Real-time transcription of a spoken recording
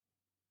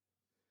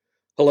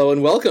Hello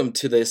and welcome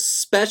to this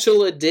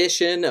special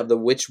edition of the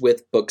Witch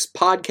with Books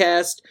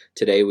podcast.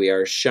 Today we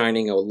are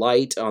shining a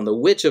light on the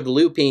Witch of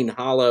Lupine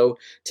Hollow,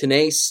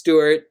 Tenae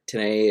Stewart.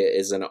 Tenae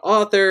is an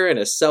author and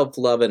a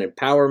self-love and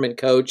empowerment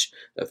coach.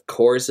 Of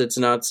course, it's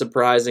not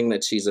surprising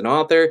that she's an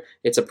author.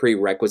 It's a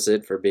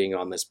prerequisite for being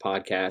on this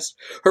podcast.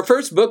 Her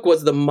first book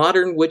was The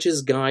Modern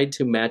Witch's Guide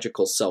to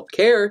Magical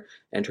Self-Care,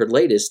 and her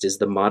latest is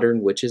The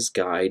Modern Witch's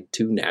Guide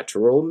to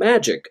Natural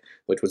Magick,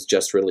 which was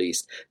just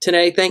released.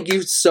 Tenae, thank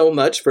you so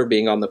much for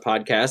being on the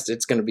podcast.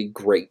 It's going to be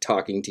great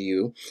talking to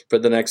you for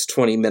the next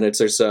 20 minutes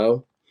or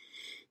so.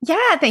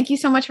 Yeah, thank you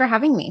so much for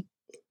having me.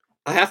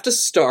 I have to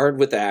start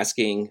with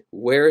asking,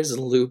 where is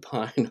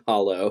Lupine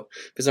Hollow?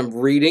 Because I'm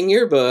reading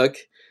your book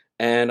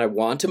and I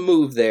want to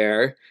move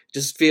there. It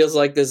just feels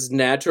like this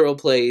natural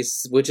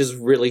place, which is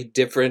really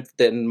different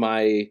than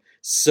my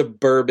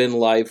suburban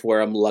life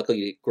where I'm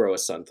lucky to grow a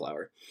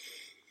sunflower.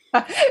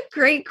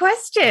 Great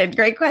question.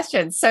 Great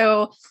question.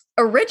 So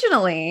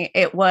originally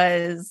it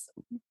was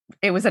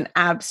an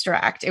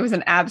abstract. It was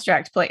an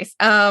abstract place.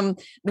 The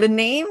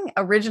name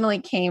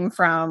originally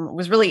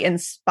was really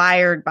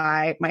inspired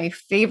by my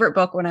favorite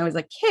book when I was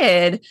a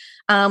kid,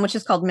 which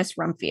is called Miss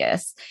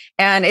Rumphius.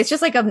 And it's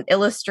just like an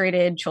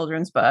illustrated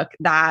children's book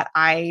that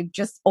I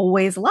just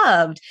always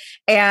loved.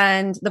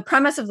 And the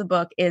premise of the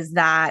book is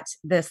that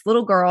this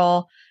little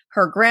girl,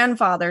 her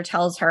grandfather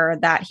tells her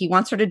that he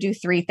wants her to do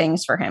three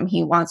things for him.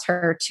 He wants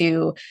her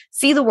to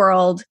see the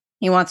world,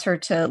 he wants her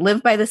to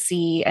live by the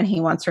sea, and he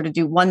wants her to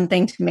do one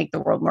thing to make the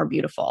world more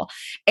beautiful.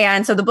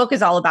 And so the book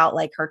is all about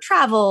like her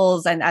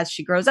travels and as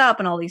she grows up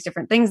and all these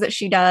different things that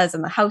she does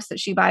and the house that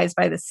she buys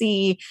by the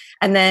sea.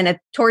 And then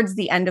towards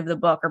the end of the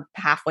book or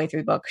halfway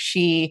through the book,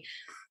 she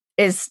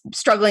is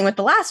struggling with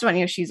the last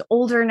one. She's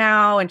older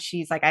now and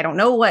she's like, I don't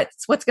know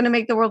what's going to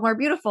make the world more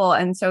beautiful.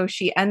 And so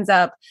she ends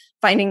up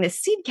finding this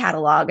seed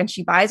catalog and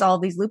she buys all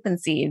of these lupin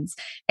seeds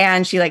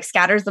and she like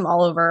scatters them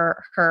all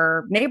over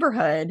her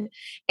neighborhood.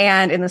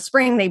 And in the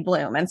spring they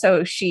bloom. And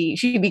so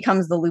she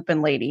becomes the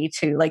lupin lady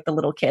to like the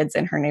little kids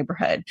in her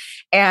neighborhood.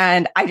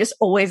 And I just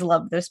always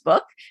loved this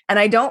book. And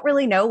I don't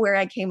really know where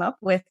I came up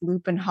with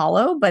Lupine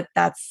Hollow, but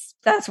that's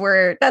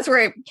where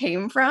it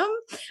came from.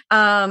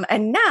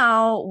 And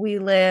now we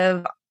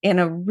live in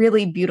a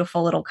really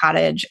beautiful little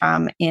cottage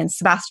in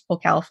Sebastopol,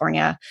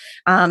 California,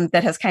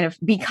 that has kind of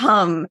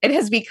become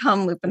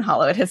Lupine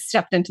Hollow. It has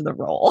stepped into the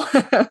role.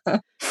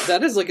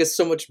 That is like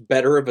so much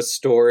better of a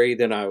story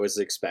than I was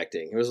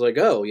expecting. It was like,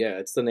 oh yeah,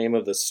 it's the name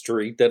of the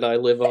street that I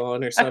live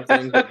on or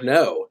something. But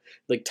no,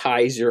 like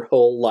ties your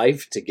whole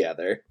life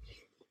together.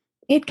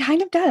 It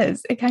kind of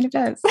does. It kind of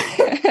does.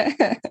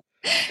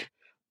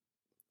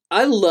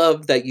 I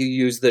love that you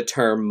use the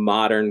term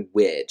modern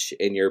witch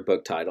in your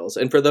book titles.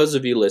 And for those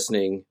of you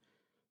listening,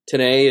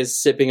 Tenae is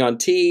sipping on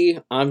tea.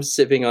 I'm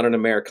sipping on an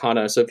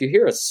Americano. So if you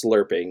hear us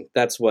slurping,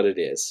 that's what it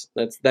is.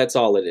 That's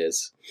all it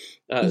is.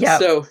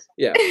 Yep. So,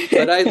 yeah.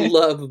 But I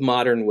love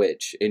modern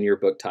witch in your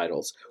book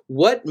titles.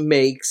 What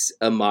makes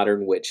a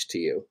modern witch to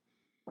you?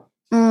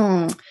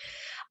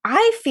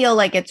 I feel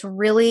like it's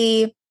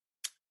really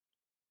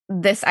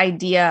this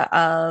idea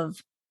of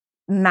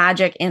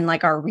magic in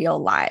like our real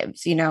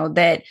lives,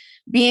 that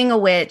being a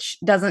witch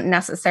doesn't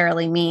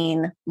necessarily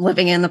mean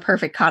living in the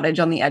perfect cottage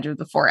on the edge of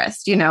the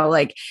forest,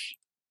 like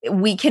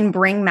we can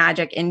bring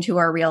magic into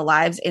our real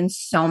lives in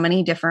so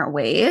many different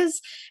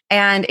ways.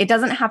 And it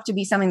doesn't have to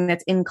be something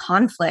that's in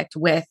conflict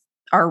with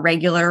our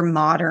regular,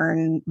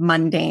 modern,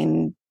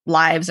 mundane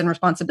lives and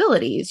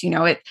responsibilities.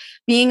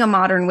 Being a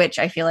modern witch,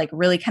 I feel like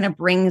really kind of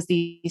brings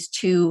these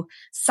two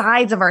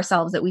sides of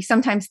ourselves that we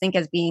sometimes think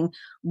as being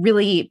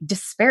really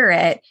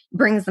disparate,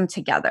 brings them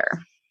together.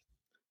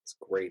 That's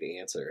a great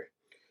answer.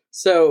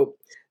 So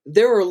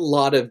there are a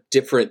lot of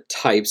different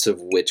types of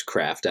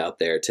witchcraft out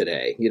there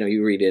today.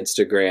 You read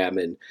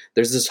Instagram and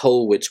there's this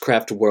whole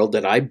witchcraft world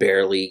that I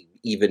barely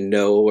even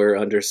know or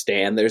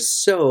understand. There's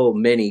so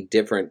many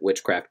different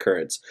witchcraft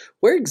currents.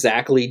 Where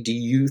exactly do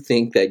you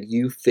think that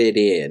you fit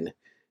in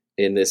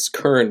this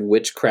current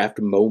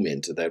witchcraft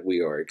moment that we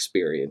are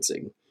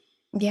experiencing?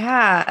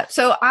 Yeah.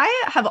 So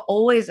I have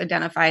always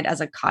identified as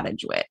a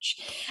cottage witch.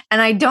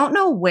 And I don't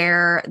know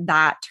where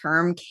that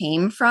term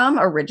came from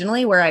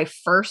originally, where I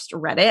first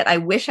read it. I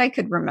wish I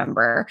could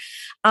remember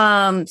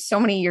so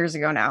many years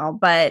ago now.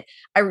 But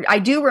I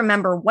do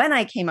remember when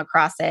I came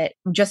across it,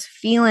 just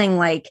feeling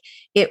like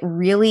it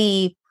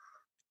really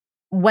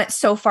went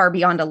so far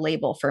beyond a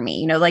label for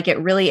me, like it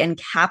really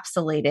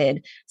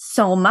encapsulated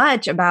so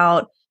much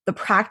about the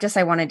practice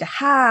I wanted to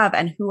have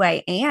and who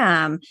I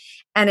am.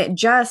 And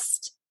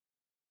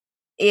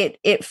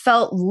it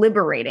felt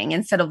liberating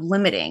instead of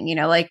limiting,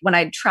 like when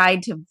I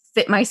tried to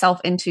fit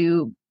myself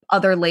into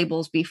other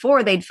labels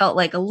before, they'd felt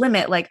like a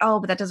limit, like, oh,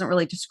 but that doesn't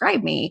really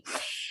describe me.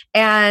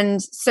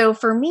 And so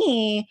for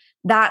me,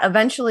 that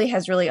eventually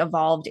has really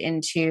evolved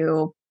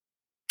into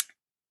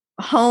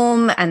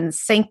home and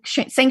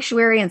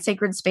sanctuary and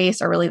sacred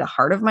space are really the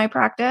heart of my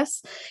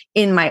practice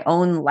in my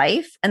own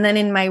life. And then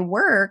in my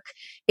work,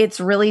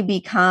 it's really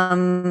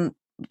become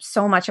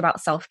so much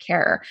about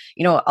self-care.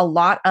 A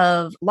lot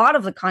of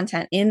the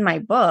content in my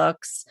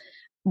books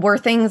were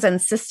things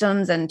and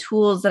systems and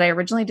tools that I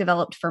originally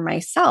developed for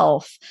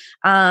myself,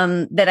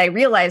 that I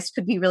realized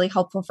could be really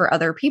helpful for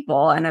other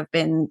people. And I've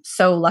been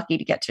so lucky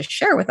to get to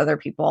share with other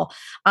people.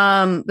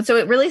 But so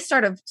it really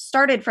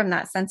started from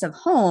that sense of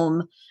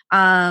home.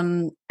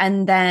 And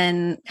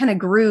then kind of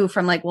grew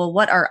from like, well,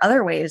 what are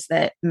other ways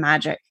that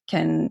magic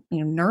can,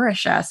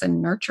 nourish us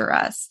and nurture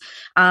us?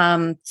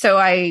 So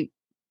I,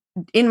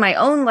 in my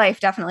own life,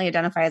 definitely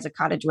identify as a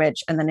cottage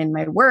witch. And then in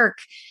my work,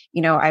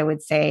 I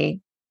would say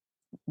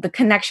the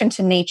connection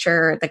to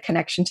nature, the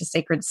connection to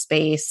sacred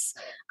space,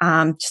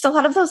 just a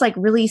lot of those like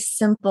really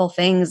simple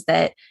things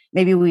that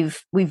maybe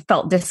we've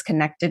felt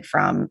disconnected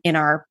from in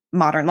our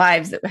modern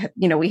lives. That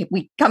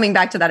we coming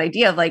back to that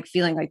idea of like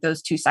feeling like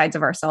those two sides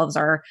of ourselves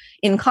are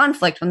in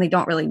conflict when they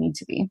don't really need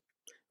to be.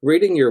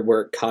 Reading your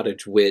work,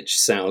 Cottage Witch,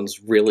 sounds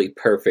really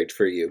perfect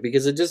for you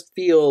because it just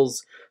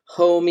feels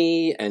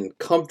homey and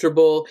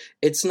comfortable.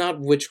 It's not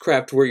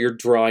witchcraft where you're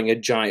drawing a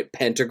giant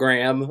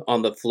pentagram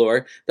on the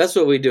floor. That's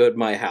what we do at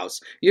my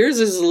house. Yours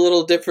is a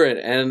little different,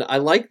 and I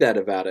like that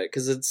about it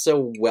because it's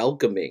so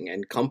welcoming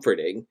and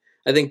comforting.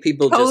 I think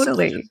people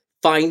Totally. just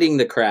finding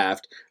the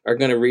craft are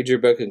going to read your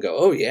book and go,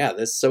 oh yeah,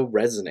 this so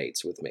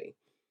resonates with me.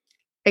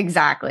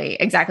 Exactly.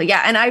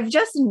 Yeah. And I've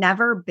just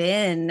never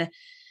been,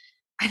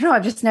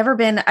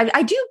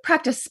 I do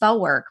practice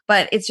spell work,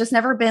 but it's just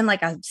never been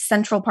like a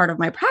central part of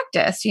my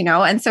practice,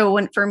 And so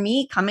for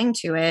me coming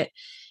to it,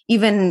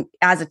 even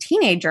as a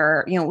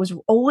teenager, it was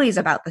always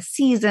about the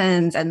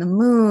seasons and the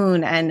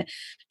moon and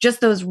just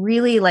those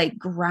really like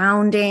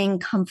grounding,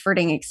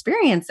 comforting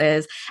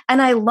experiences.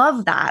 And I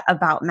love that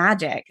about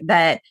magic,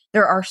 that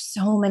there are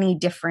so many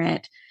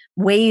different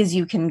ways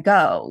you can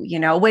go,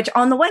 which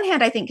on the one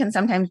hand, I think can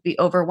sometimes be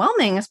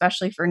overwhelming,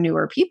 especially for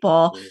newer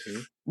people.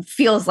 Mm-hmm.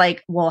 Feels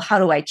like, well, how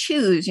do I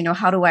choose?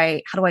 How do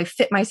I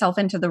fit myself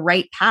into the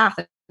right path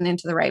and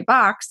into the right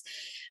box?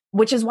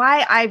 Which is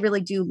why I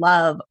really do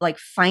love like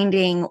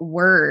finding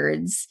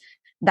words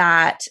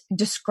that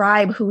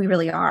describe who we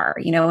really are,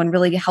 and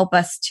really help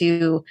us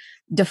to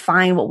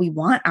define what we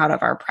want out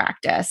of our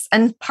practice.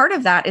 And part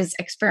of that is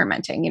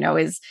experimenting,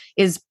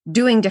 is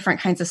doing different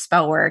kinds of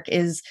spell work,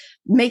 is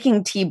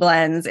making tea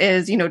blends,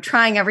 is,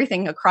 trying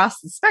everything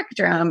across the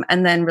spectrum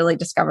and then really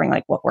discovering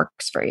like what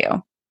works for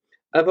you.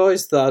 I've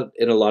always thought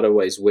in a lot of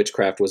ways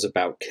witchcraft was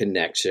about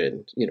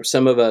connection.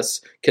 Some of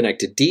us connect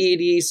to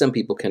deity, some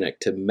people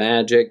connect to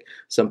magic,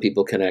 some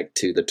people connect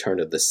to the turn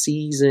of the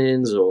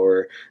seasons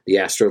or the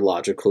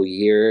astrological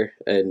year.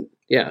 And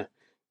yeah,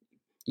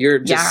 you're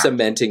just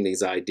cementing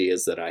these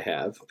ideas that I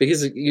have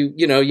because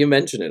you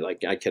mentioned it,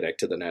 like I connect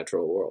to the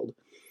natural world.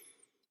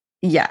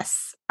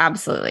 Yes,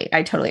 absolutely.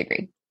 I totally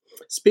agree.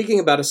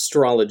 Speaking about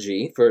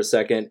astrology for a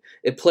second,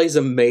 it plays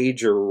a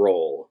major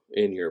role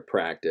in your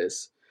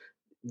practice.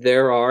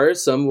 There are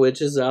some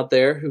witches out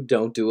there who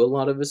don't do a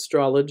lot of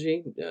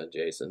astrology,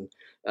 Jason.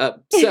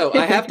 So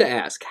I have to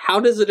ask, how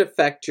does it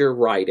affect your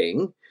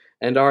writing?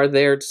 And are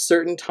there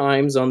certain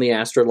times on the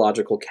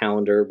astrological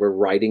calendar where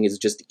writing is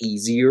just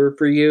easier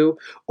for you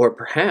or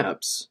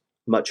perhaps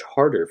much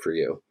harder for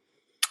you?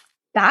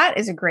 That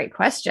is a great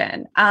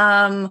question.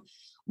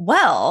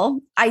 Well,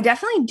 I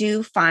definitely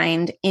do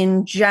find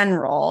in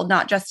general,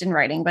 not just in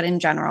writing, but in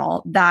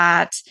general,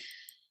 that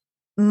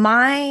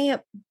my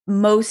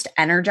most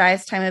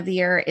energized time of the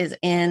year is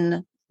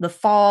in the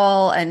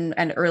fall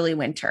and early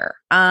winter.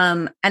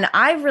 And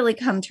I've really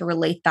come to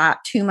relate that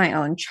to my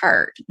own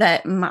chart,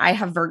 that I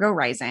have Virgo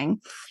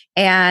rising.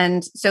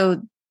 And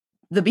so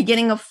the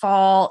beginning of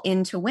fall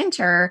into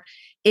winter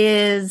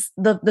is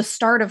the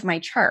start of my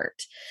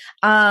chart,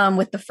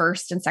 with the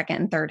first and second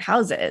and third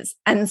houses.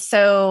 And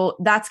so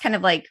that's kind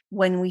of like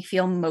when we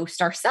feel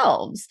most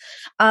ourselves.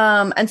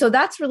 And so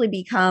that's really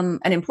become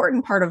an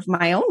important part of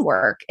my own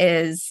work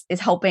is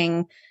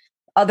helping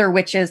other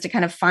witches to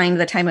kind of find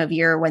the time of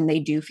year when they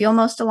do feel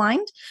most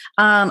aligned.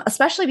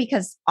 Especially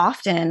because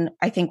often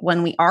I think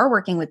when we are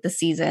working with the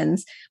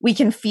seasons, we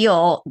can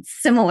feel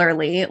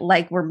similarly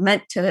like we're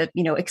meant to,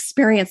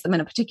 experience them in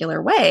a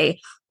particular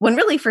way. When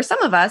really for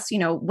some of us,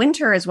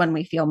 winter is when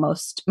we feel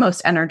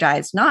most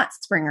energized, not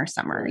spring or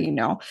summer,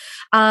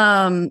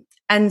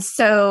 And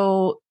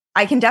so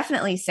I can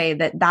definitely say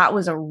that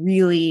was a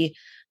really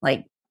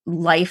like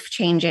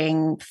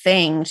life-changing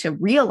thing to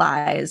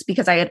realize,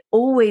 because I had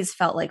always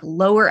felt like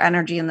lower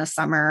energy in the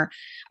summer.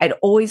 I'd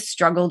always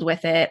struggled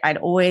with it. I'd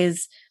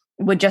always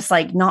would just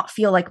like not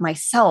feel like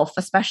myself,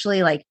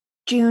 especially like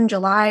June,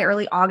 July,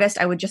 early August.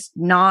 I would just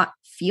not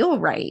feel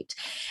right.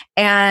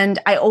 And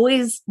I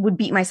always would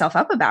beat myself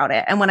up about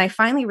it. And when I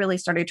finally really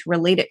started to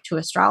relate it to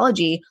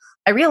astrology,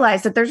 I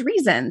realized that there's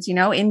reasons,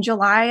 in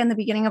July and the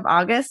beginning of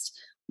August,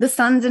 the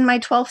sun's in my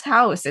 12th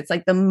house. It's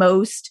like the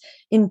most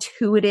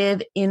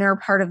intuitive inner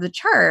part of the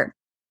chart.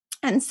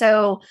 And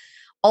so,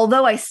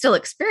 although I still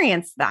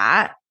experience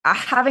that,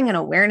 having an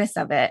awareness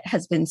of it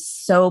has been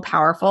so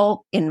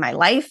powerful in my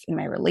life, in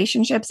my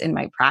relationships, in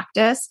my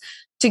practice,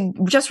 to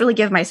just really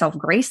give myself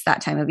grace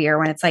that time of year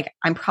when it's like,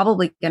 I'm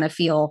probably going to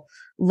feel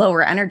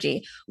lower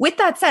energy. With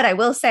that said, I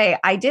will say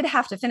I did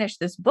have to finish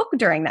this book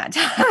during that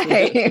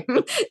time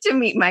to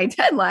meet my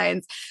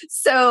deadlines.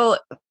 So,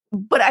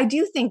 but I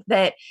do think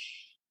that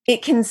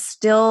it can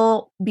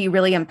still be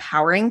really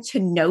empowering to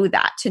know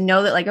that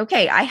like,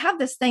 okay, I have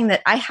this thing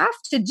that I have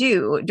to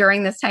do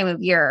during this time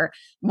of year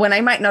when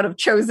I might not have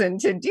chosen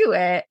to do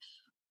it,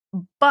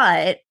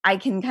 but I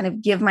can kind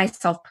of give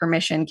myself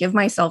permission, give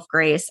myself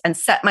grace, and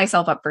set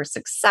myself up for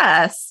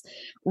success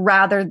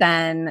rather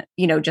than,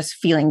 just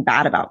feeling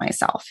bad about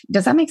myself.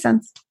 Does that make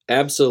sense?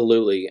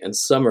 Absolutely. And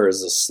summer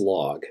is a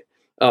slog.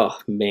 Oh,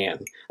 man.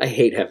 I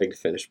hate having to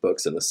finish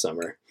books in the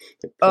summer.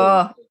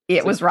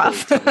 It was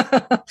rough.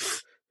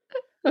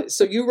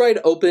 So you write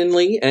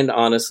openly and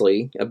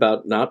honestly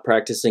about not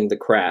practicing the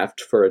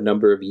craft for a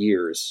number of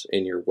years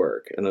in your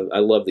work. And I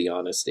love the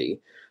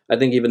honesty. I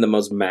think even the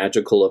most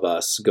magical of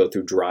us go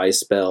through dry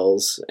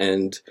spells,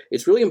 and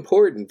it's really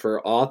important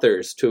for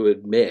authors to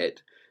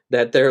admit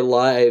that their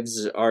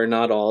lives are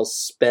not all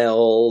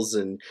spells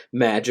and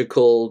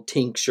magical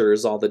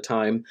tinctures all the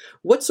time.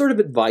 What sort of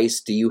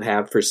advice do you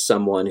have for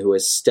someone who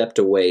has stepped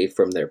away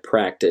from their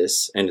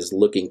practice and is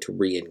looking to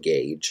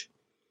re-engage?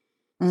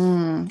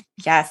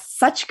 Yes,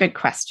 such good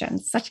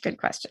questions.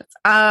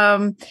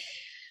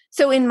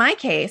 So in my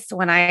case,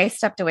 when I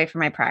stepped away from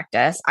my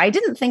practice, I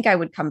didn't think I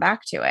would come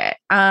back to it.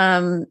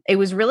 It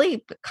was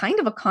really kind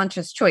of a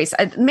conscious choice.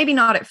 Maybe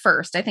not at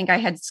first. I think I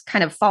had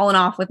kind of fallen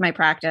off with my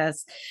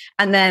practice.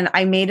 And then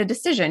I made a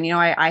decision.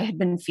 I had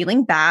been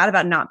feeling bad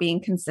about not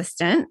being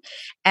consistent.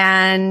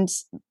 And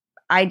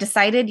I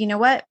decided, you know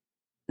what?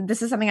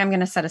 This is something I'm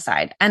going to set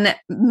aside. And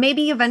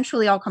maybe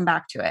eventually I'll come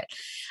back to it.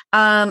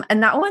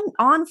 And that went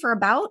on for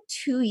about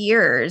 2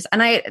 years.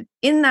 And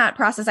in that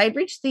process, I had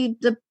reached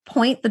the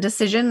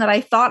decision that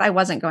I thought I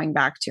wasn't going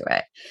back to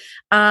it.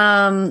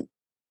 I'm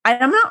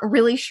not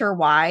really sure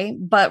why,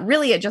 but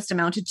really it just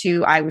amounted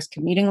to, I was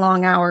commuting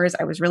long hours.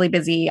 I was really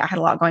busy. I had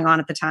a lot going on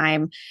at the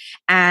time.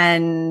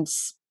 And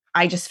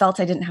I just felt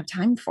I didn't have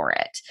time for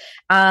it.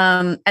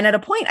 And at a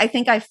point, I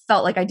think I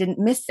felt like I didn't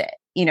miss it,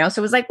 so it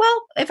was like,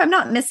 well, if I'm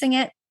not missing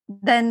it,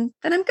 then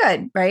I'm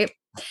good. Right.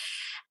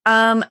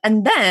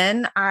 And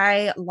then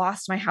I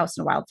lost my house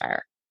in a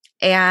wildfire,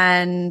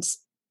 and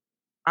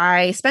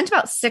I spent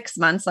about 6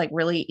 months, like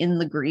really in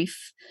the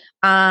grief.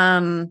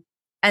 And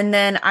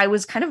then I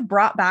was kind of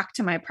brought back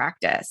to my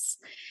practice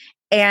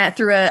and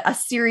through a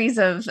series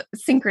of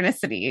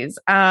synchronicities.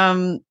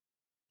 And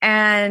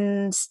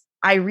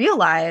I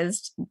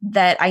realized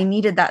that I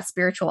needed that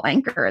spiritual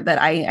anchor,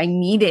 that I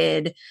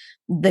needed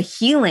the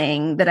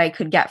healing that I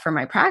could get from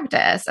my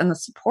practice and the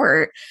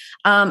support.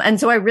 And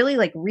so I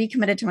really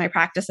recommitted to my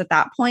practice at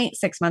that point,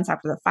 6 months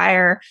after the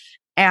fire,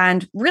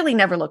 and really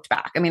never looked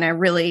back. I mean, I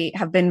really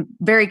have been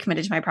very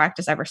committed to my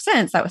practice ever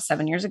since. That was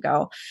 7 years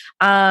ago.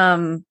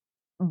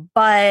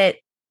 But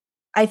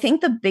I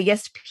think the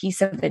biggest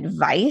piece of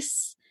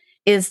advice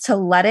is to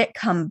let it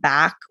come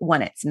back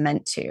when it's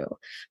meant to,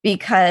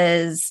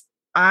 because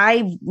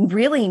I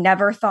really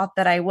never thought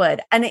that I would.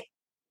 And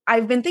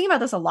I've been thinking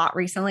about this a lot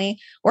recently,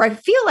 where I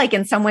feel like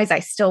in some ways I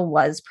still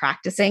was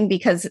practicing,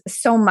 because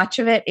so much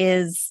of it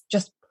is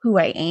just who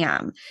I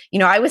am.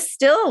 I was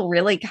still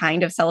really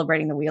kind of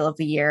celebrating the wheel of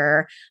the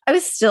year. I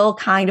was still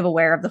kind of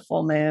aware of the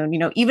full moon,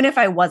 even if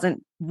I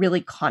wasn't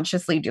really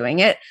consciously doing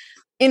it.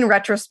 In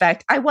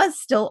retrospect, I was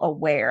still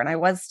aware and I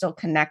was still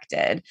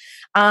connected.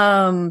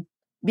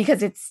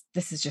 Because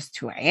this is just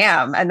who I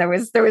am. And there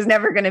was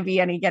never going to be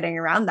any getting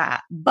around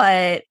that.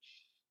 But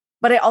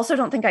I also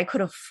don't think I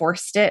could have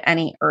forced it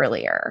any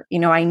earlier.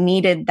 I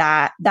needed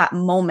that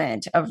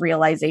moment of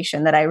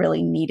realization that I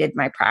really needed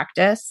my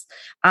practice.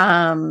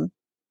 And,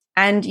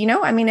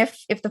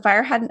 if the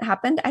fire hadn't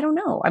happened, I don't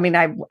know. I mean,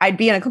 I'd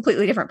be in a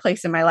completely different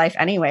place in my life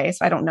anyway.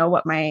 So I don't know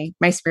what my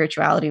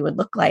spirituality would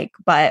look like,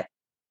 but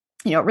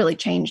it really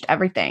changed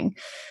everything.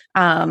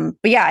 But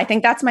yeah, I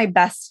think that's my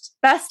best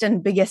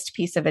and biggest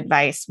piece of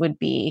advice would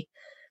be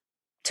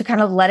to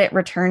kind of let it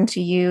return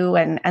to you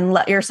and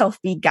let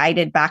yourself be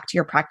guided back to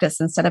your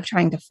practice instead of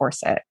trying to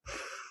force it.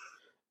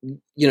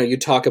 You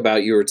talk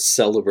about you were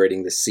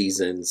celebrating the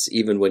seasons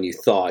even when you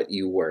thought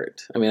you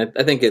weren't. I mean,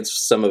 I think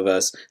it's some of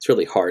us, it's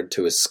really hard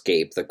to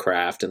escape the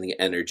craft and the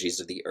energies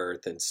of the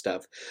earth and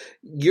stuff.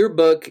 Your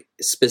book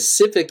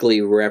specifically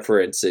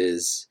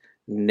references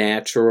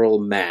natural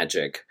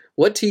magic.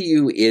 What to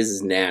you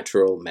is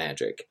natural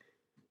magic?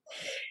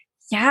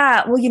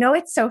 Yeah. Well,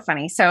 it's so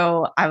funny.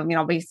 So,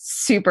 I'll be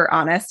super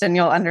honest and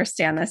you'll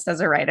understand this as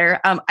a writer.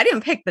 I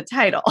didn't pick the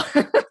title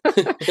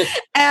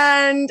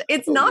and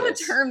it's not a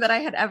term that I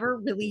had ever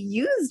really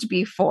used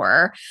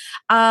before.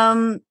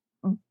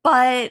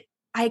 But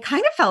I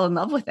kind of fell in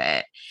love with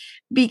it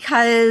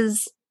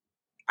because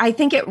I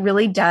think it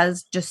really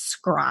does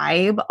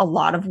describe a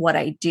lot of what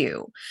I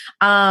do.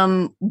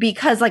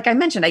 Because like I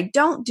mentioned, I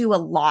don't do a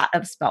lot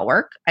of spell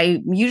work. I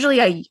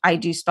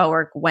do spell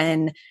work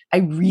when I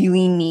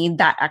really need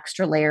that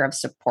extra layer of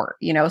support,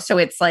 so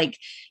it's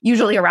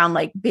usually around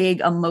big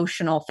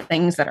emotional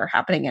things that are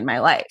happening in my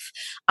life.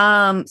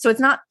 So it's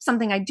not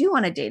something I do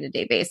on a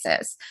day-to-day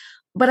basis.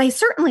 but I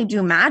certainly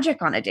do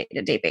magic on a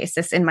day-to-day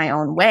basis in my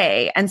own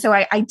way. And so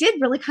I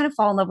did really kind of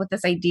fall in love with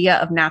this idea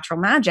of natural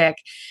magic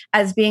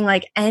as being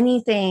like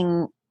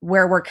anything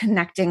where we're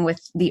connecting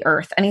with the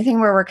earth, anything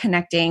where we're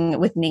connecting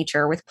with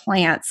nature, with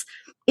plants,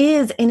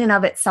 is in and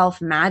of itself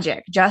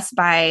magic, just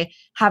by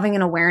having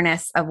an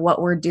awareness of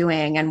what we're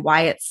doing and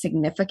why it's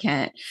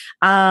significant.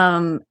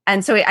 And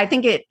so I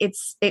think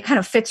it kind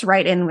of fits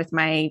right in with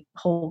my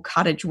whole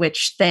cottage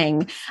witch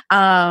thing,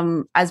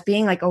 as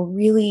being like a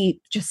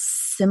really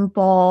just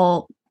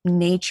simple,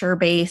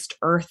 nature-based,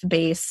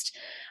 earth-based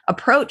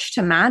approach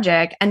to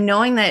magic. And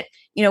knowing that,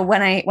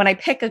 when I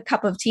pick a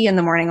cup of tea in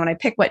the morning, when I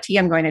pick what tea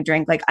I'm going to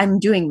drink, like I'm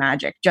doing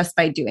magic just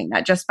by doing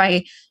that, just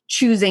by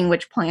choosing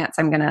which plants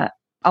I'm going to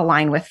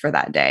align with for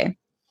that day.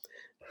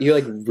 You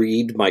like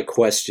read my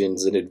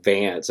questions in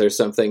advance or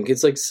something.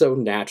 It's like so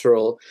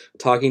natural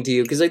talking to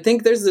you, because I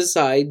think there's this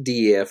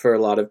idea for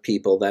a lot of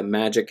people that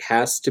magic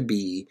has to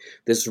be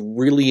this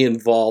really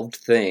involved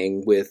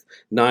thing with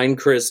 9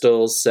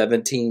 crystals,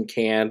 17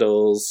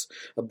 candles,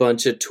 a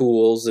bunch of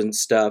tools and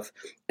stuff.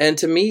 And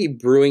to me,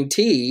 brewing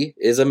tea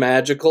is a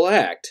magical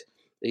act.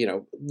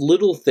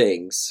 Little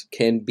things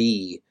can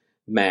be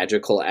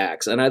magical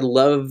acts. And I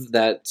love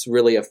that's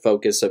really a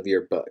focus of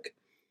your book.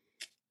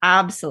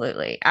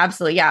 Absolutely.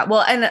 Absolutely. Yeah.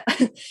 Well, and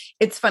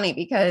it's funny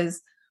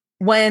because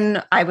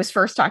when I was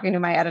first talking to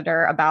my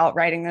editor about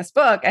writing this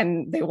book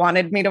and they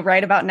wanted me to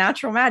write about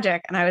natural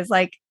magic, and I was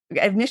like,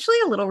 initially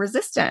a little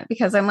resistant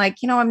because I'm like,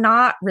 I'm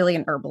not really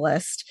an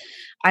herbalist.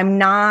 I'm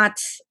not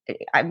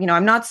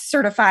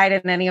certified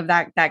in any of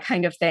that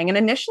kind of thing. And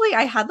initially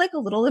I had like a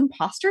little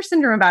imposter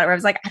syndrome about it where I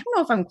was like, I don't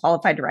know if I'm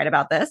qualified to write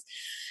about this.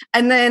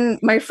 And then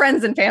my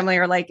friends and family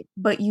are like,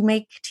 but you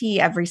make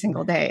tea every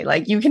single day.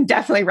 Like you can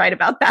definitely write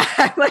about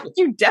that. Like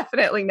you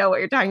definitely know what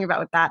you're talking about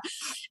with that.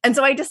 And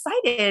so I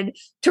decided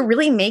to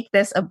really make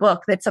this a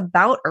book that's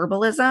about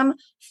herbalism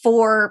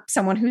for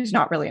someone who's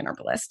not really an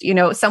herbalist,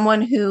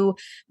 someone who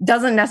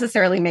doesn't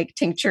necessarily make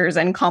tinctures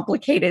and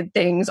complicated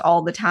things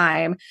all the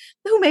time,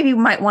 who maybe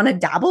might want to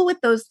dabble with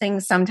those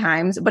things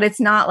sometimes, but it's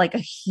not like a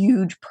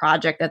huge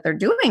project that they're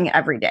doing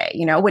every day,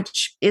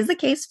 which is the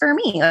case for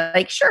me.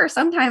 Like, sure,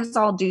 sometimes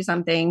I'll do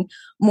something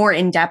more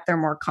in depth or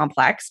more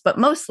complex, but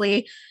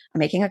mostly I'm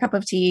making a cup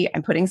of tea,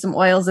 I'm putting some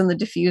oils in the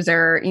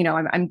diffuser,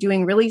 I'm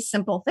doing really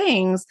simple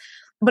things,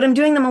 but I'm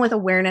doing them with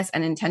awareness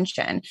and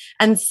intention.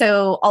 And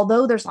so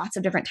although there's lots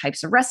of different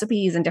types of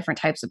recipes and different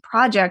types of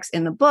projects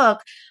in the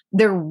book,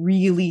 they're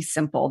really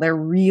simple. They're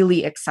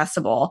really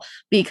accessible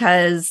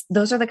because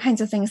those are the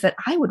kinds of things that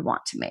I would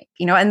want to make,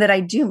 and that I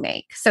do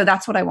make. So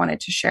that's what I wanted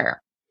to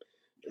share.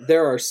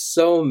 There are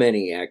so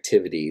many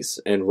activities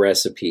and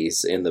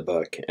recipes in the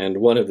book. And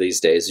one of these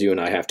days, you and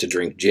I have to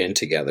drink gin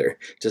together.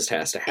 Just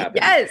has to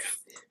happen. Yes.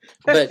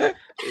 But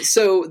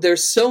so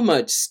there's so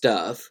much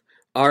stuff.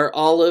 Are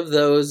all of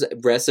those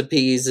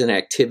recipes and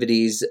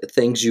activities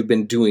things you've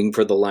been doing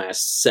for the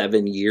last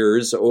 7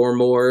 years or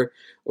more?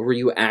 Or were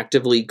you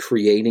actively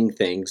creating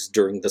things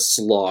during the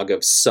slog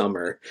of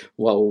summer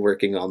while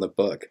working on the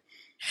book?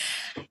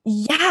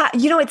 Yeah,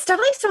 it's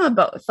definitely some of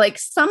both. Like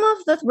some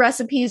of the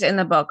recipes in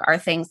the book are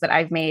things that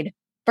I've made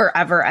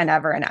forever and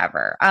ever and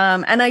ever.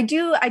 And I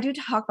do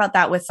talk about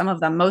that with some of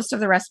them. Most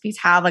of the recipes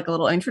have like a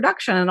little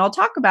introduction, and I'll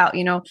talk about,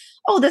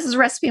 this is a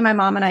recipe my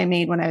mom and I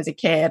made when I was a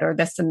kid, or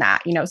this and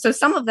that, so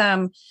some of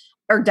them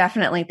are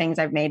definitely things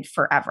I've made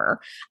forever.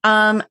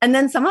 And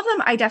then some of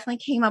them I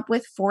definitely came up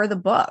with for the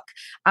book,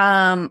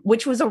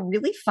 which was a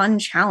really fun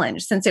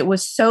challenge since it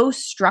was so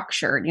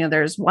structured.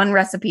 There's one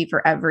recipe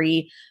for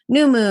every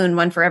new moon,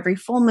 one for every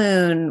full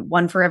moon,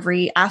 one for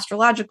every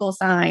astrological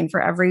sign,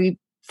 for every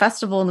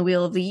festival in the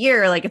wheel of the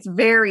year. Like it's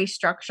very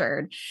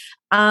structured,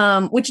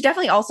 which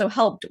definitely also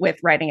helped with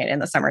writing it in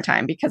the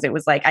summertime because it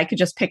was like I could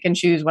just pick and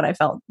choose what I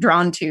felt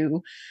drawn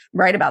to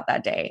write about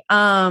that day.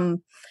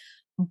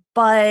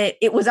 But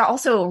it was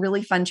also a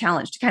really fun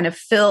challenge to kind of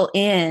fill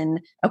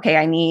in, okay,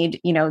 I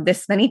need,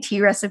 this many tea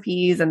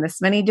recipes and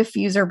this many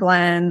diffuser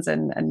blends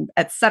and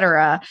et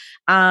cetera.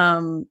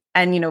 And,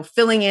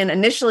 filling in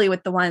initially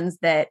with the ones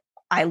that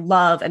I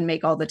love and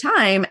make all the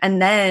time.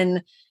 And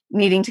then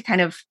needing to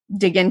kind of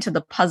dig into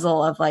the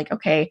puzzle of like,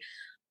 okay,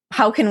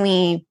 how can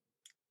we,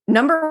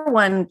 number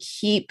one,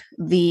 keep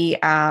the,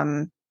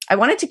 I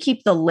wanted to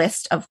keep the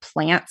list of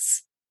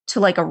plants to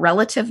like a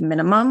relative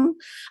minimum.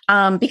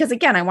 Because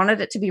again, I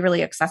wanted it to be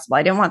really accessible.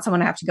 I didn't want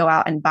someone to have to go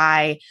out and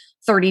buy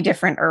 30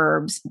 different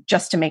herbs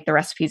just to make the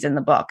recipes in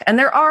the book. And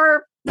there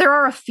are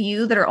a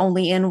few that are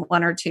only in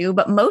 1 or 2,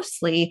 but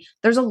mostly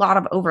there's a lot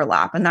of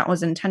overlap, and that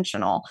was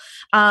intentional.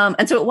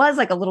 And so it was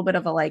like a little bit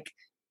of a like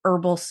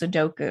herbal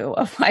Sudoku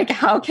of like,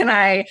 how can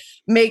I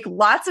make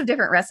lots of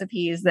different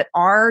recipes that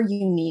are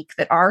unique,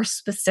 that are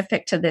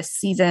specific to this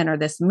season or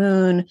this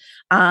moon,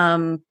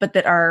 but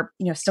that are,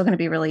 still going to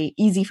be really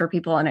easy for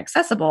people and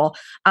accessible.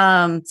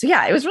 So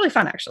yeah, it was really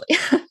fun actually.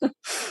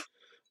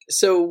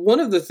 So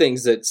one of the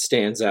things that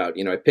stands out,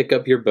 I pick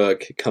up your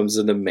book, it comes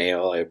in the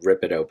mail, I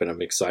rip it open,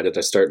 I'm excited,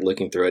 I start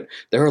looking through it.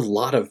 There are a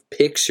lot of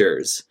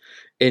pictures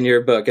in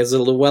your book. As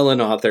a Llewellyn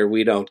author,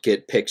 we don't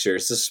get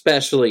pictures,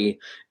 especially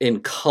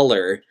in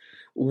color.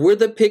 Were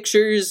the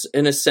pictures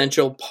an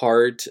essential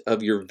part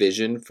of your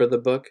vision for the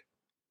book?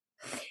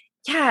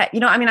 Yeah,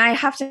 I mean, I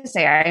have to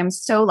say, I am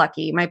so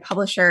lucky. My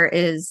publisher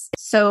is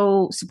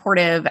so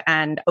supportive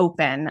and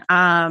open.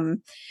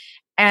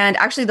 And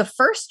actually, the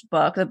first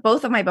book,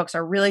 both of my books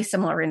are really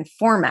similar in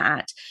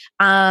format.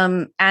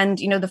 And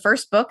the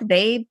first book,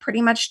 they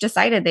pretty much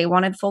decided they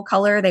wanted full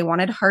color, they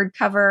wanted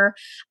hardcover,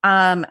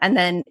 and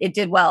then it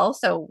did well,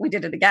 so we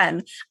did it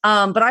again.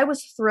 But I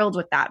was thrilled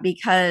with that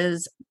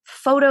because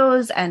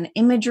photos and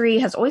imagery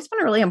has always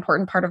been a really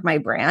important part of my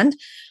brand,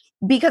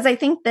 because I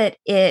think that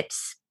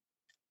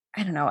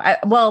I don't know.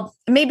 Well,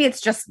 maybe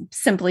it's just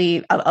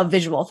simply a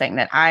visual thing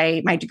that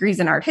my degree's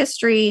in art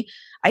history.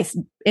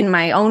 In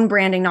my own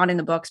branding, not in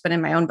the books, but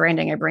in my own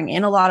branding, I bring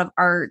in a lot of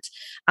art.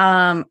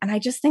 And I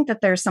just think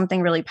that there's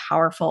something really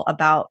powerful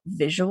about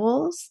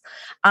visuals.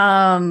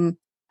 And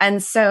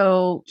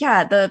so,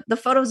 yeah, the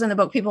photos in the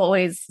book, people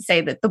always say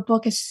that the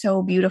book is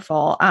so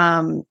beautiful.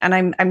 And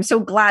I'm so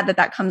glad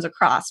that comes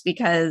across,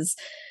 because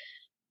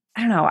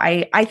I don't know.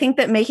 I think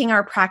that making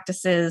our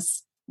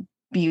practices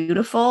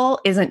beautiful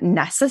isn't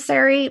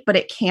necessary, but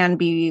it can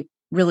be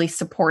really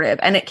supportive.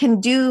 And it can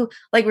do,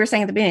 like we were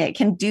saying at the beginning, it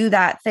can do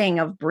that thing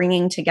of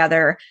bringing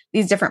together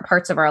these different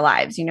parts of our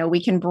lives.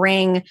 We can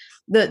bring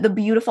the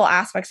beautiful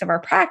aspects of our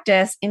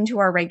practice into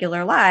our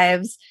regular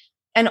lives.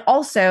 And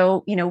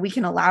also, we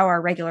can allow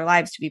our regular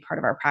lives to be part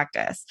of our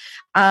practice.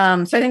 So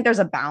I think there's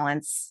a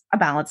balance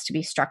to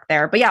be struck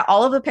there. But yeah,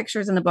 all of the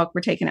pictures in the book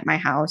were taken at my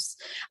house.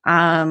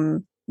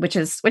 Which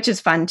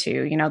is fun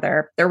too.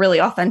 They're really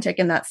authentic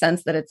in that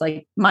sense, that it's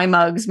like my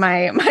mugs,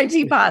 my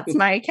teapots,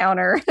 my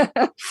counter,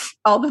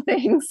 all the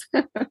things.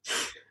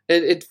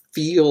 It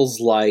feels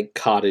like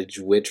cottage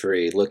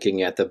witchery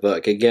looking at the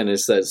book. Again,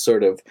 it's that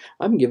sort of,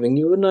 I'm giving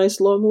you a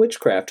nice long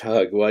witchcraft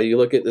hug while you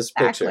look at this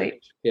picture. Exactly.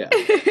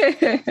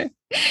 Yeah.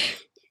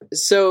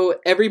 So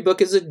every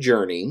book is a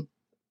journey.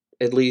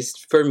 At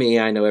least for me,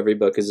 I know every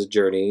book is a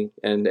journey,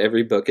 and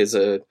every book is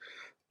a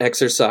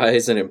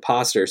exercise in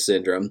imposter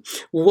syndrome.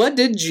 What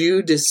did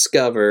you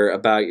discover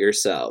about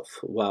yourself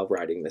while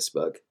writing this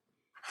book?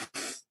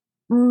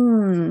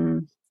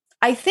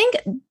 I think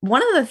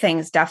one of the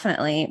things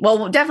definitely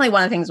one of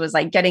the things was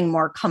like getting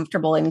more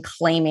comfortable in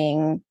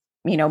claiming,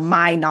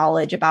 my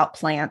knowledge about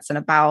plants and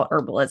about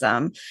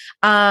herbalism.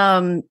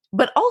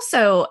 But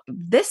also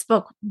this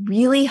book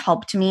really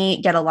helped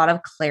me get a lot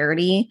of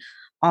clarity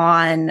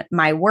on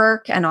my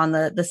work and on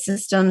the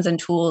systems and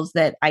tools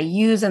that I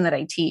use and that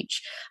I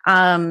teach,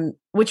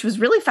 which was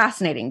really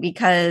fascinating,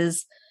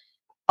 because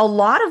a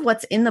lot of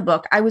what's in the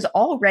book, I was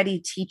already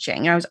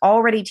teaching. I was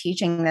already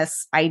teaching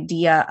this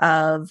idea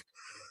of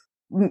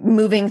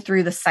moving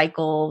through the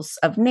cycles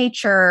of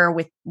nature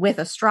with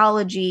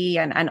astrology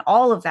and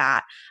all of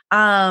that.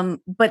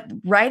 But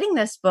writing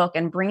this book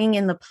and bringing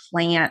in the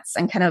plants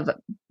and kind of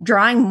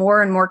drawing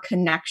more and more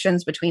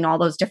connections between all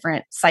those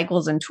different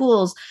cycles and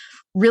tools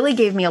really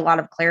gave me a lot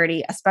of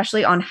clarity,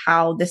 especially on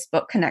how this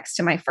book connects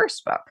to my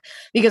first book.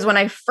 Because when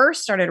I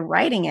first started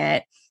writing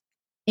it,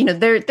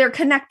 they're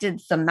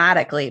connected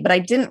thematically, but I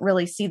didn't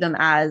really see them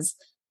as,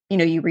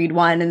 you read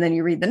one and then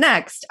you read the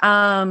next.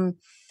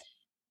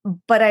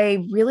 But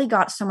I really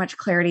got so much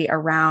clarity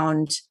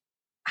around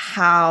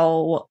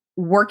how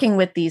working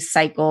with these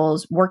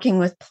cycles, working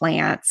with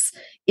plants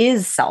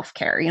is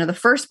self-care. The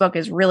first book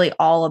is really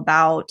all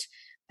about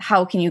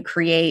how can you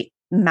create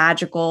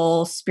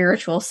magical,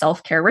 spiritual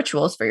self-care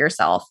rituals for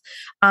yourself.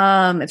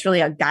 It's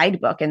really a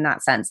guidebook in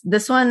that sense.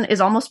 This one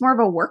is almost more of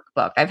a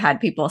workbook. I've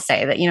had people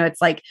say that,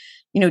 it's like,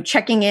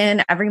 checking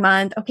in every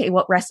month. Okay,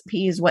 what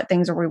recipes, what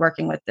things are we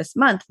working with this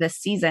month, this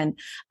season?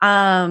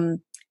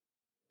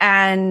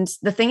 And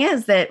the thing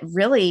is that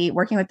really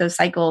working with those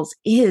cycles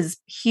is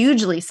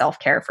hugely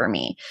self-care for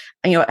me.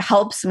 It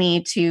helps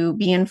me to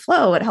be in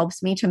flow. It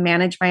helps me to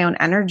manage my own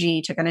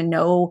energy, to kind of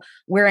know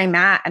where I'm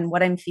at and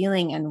what I'm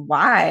feeling and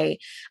why.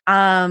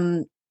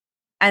 And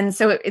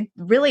so it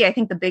really, I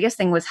think the biggest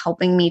thing was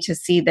helping me to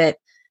see that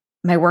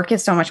my work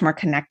is so much more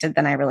connected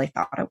than I really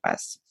thought it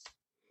was.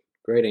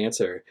 Great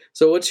answer.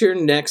 So what's your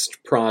next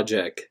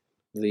project?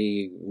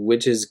 The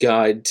Witch's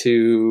Guide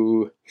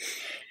to...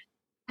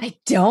 I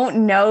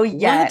don't know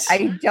yet. What?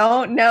 I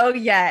don't know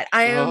yet.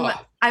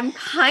 I'm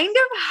kind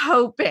of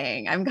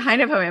hoping, I'm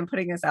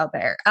putting this out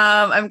there.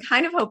 I'm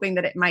kind of hoping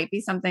that it might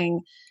be something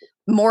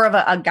more of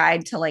a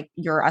guide to like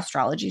your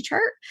astrology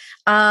chart.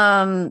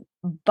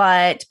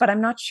 But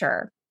I'm not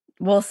sure.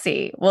 We'll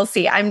see.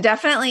 I'm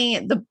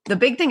definitely the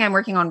big thing I'm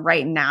working on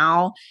right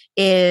now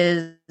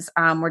is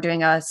we're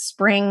doing a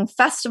spring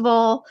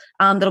festival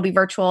that'll be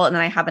virtual, and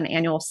then I have an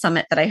annual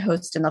summit that I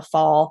host in the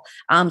fall.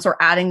 So we're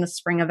adding the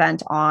spring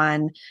event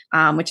on,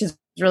 which is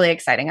really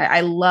exciting.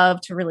 I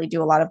love to really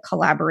do a lot of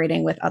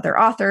collaborating with other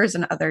authors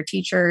and other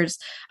teachers.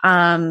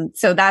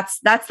 So that's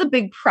the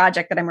big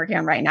project that I'm working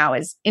on right now,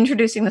 is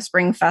introducing the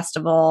spring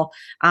festival,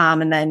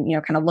 and then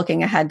kind of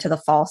looking ahead to the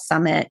fall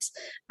summit,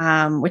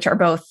 which are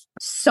both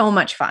so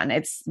much fun.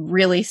 It's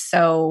really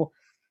so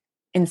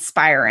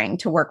inspiring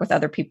to work with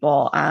other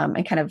people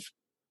and kind of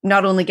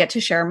not only get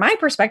to share my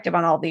perspective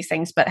on all these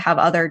things, but have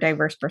other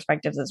diverse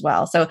perspectives as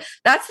well. So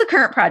that's the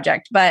current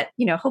project, but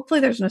hopefully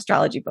there's an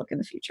astrology book in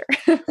the future.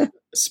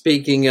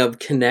 Speaking of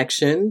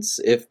connections,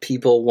 if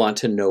people want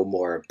to know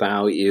more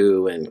about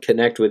you and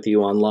connect with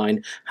you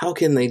online, how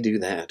can they do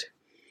that?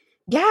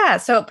 Yeah,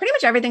 so pretty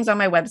much everything's on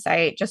my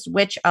website, just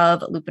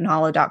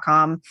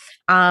witchoflupinehollow.com,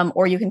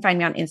 or you can find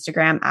me on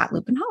Instagram at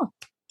Lupine Hollow.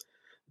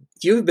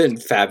 You've been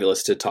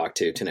fabulous to talk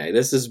to today.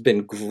 This has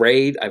been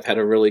great. I've had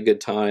a really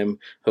good time.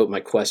 Hope my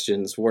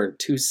questions weren't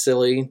too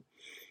silly.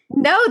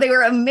 No, they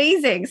were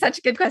amazing.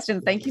 Such good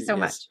questions. Thank you so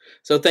much.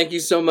 So thank you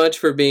so much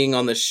for being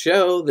on the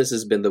show. This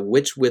has been the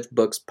Witch with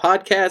Books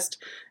podcast,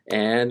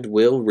 and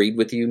we'll read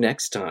with you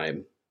next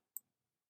time.